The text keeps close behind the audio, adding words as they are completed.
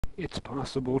It's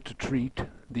possible to treat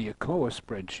the ECOA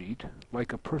spreadsheet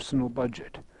like a personal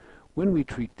budget. When we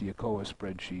treat the ECOA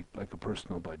spreadsheet like a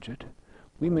personal budget,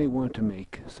 we may want to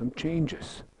make some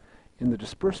changes. In the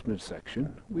disbursement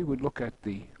section, we would look at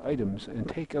the items and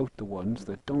take out the ones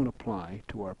that don't apply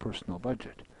to our personal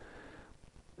budget.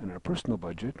 In our personal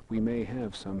budget, we may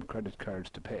have some credit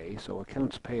cards to pay, so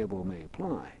accounts payable may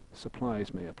apply,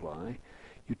 supplies may apply,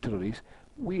 utilities.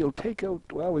 We'll take out,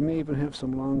 well, we may even have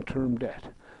some long-term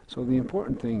debt. So the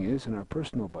important thing is, in our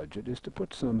personal budget, is to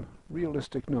put some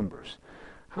realistic numbers.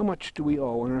 How much do we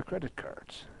owe on our credit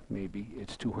cards? Maybe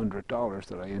it's $200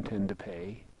 that I intend to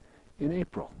pay in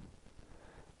April.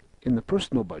 In the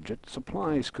personal budget,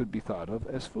 supplies could be thought of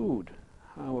as food.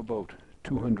 How about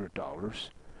 $200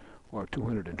 or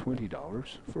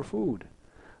 $220 for food?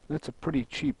 That's a pretty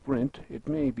cheap rent. It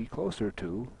may be closer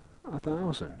to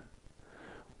 $1,000.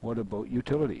 What about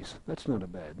utilities? That's not a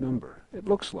bad number. It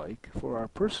looks like for our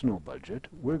personal budget,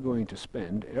 we're going to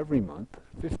spend every month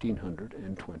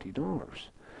 $1,520.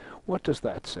 What does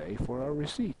that say for our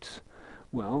receipts?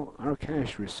 Well, our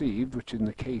cash received, which in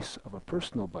the case of a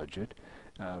personal budget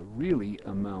really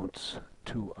amounts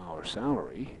to our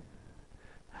salary,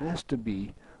 has to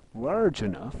be large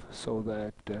enough so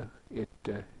that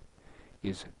it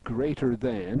is greater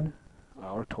than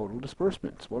our total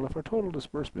disbursements. Well, if our total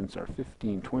disbursements are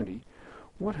 $1,520,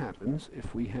 what happens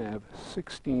if we have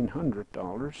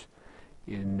 $1,600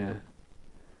 in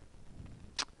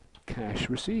cash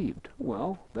received?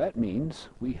 Well, that means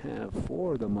we have,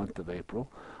 for the month of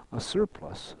April, a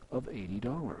surplus of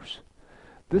 $80.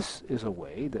 This is a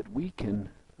way that we can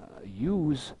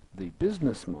use the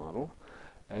business model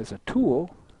as a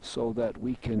tool so that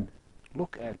we can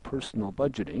look at personal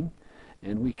budgeting,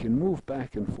 and we can move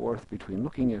back and forth between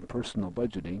looking at personal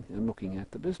budgeting and looking at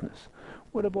the business.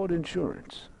 What about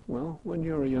insurance? Well, when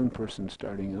you're a young person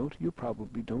starting out, you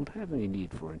probably don't have any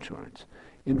need for insurance.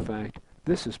 In fact,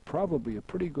 this is probably a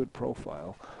pretty good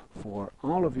profile for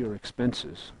all of your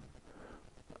expenses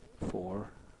for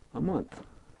a month.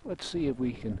 Let's see if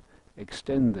we can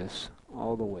extend this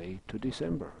all the way to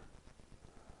December.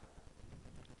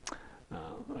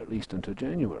 At least until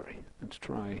January. Let's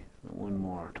try one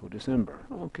more to December.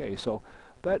 Okay, so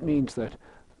that means that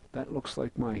looks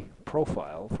like my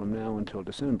profile from now until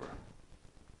December.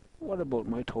 What about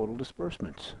my total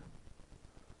disbursements?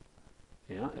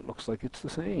 Yeah, it looks like it's the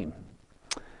same.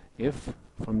 If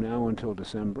from now until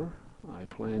December I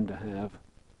plan to have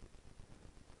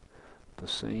the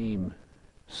same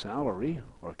salary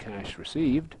or cash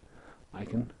received, I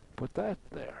can put that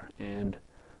there. And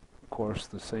of course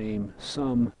the same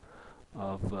sum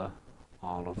of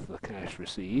all of the cash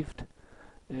received,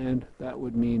 and that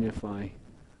would mean if I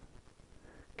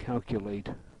calculate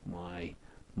my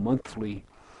monthly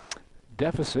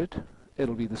deficit,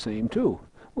 it'll be the same too.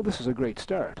 Well, this is a great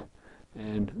start.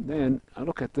 And then I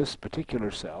look at this particular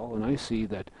cell and I see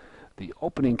that the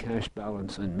opening cash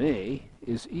balance in May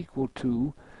is equal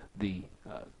to the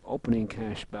opening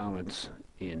cash balance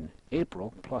in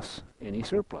April plus any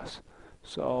surplus.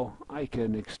 So I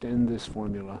can extend this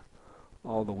formula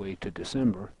all the way to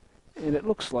December, and it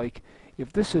looks like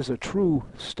if this is a true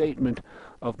statement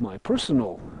of my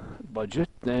personal budget,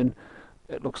 then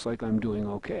it looks like I'm doing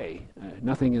okay.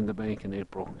 Nothing in the bank in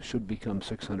April should become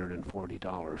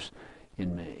 $640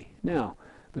 in May. Now,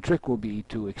 the trick will be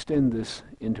to extend this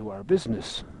into our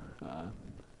business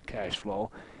cash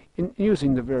flow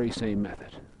using the very same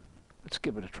method. Let's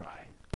give it a try.